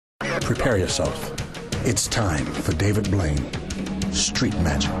Prepare yourself. It's time for David Blaine, Street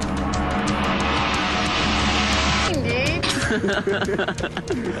Magic.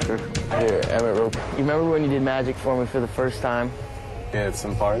 Here, Emmett, you remember when you did magic for me for the first time? Yeah, at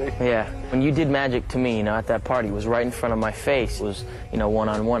some party? Yeah. When you did magic to me, at that party, it was right in front of my face. It was,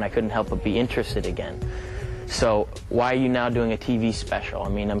 one-on-one. I couldn't help but be interested again. So why are you now doing a TV special? I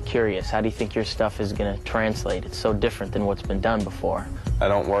mean, I'm curious. How do you think your stuff is going to translate? It's so different than what's been done before. I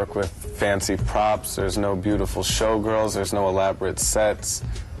don't work with fancy props. There's no beautiful showgirls. There's no elaborate sets.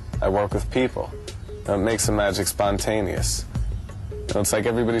 I work with people. It makes the magic spontaneous. It's like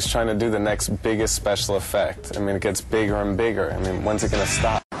everybody's trying to do the next biggest special effect. I mean, it gets bigger and bigger. I mean, when's it going to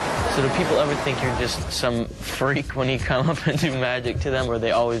stop? So do people ever think you're just some freak when you come up and do magic to them, or are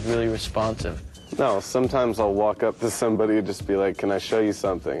they always really responsive? No, sometimes I'll walk up to somebody and just be like, can I show you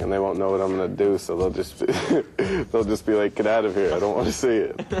something? And they won't know what I'm going to do, so they'll just be like, get out of here, I don't want to see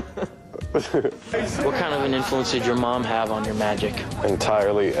it. What kind of an influence did your mom have on your magic?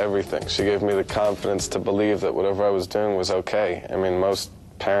 Entirely everything. She gave me the confidence to believe that whatever I was doing was okay. I mean, most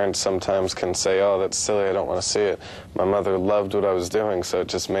parents sometimes can say, oh, that's silly, I don't want to see it. My mother loved what I was doing, so it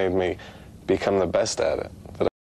just made me become the best at it.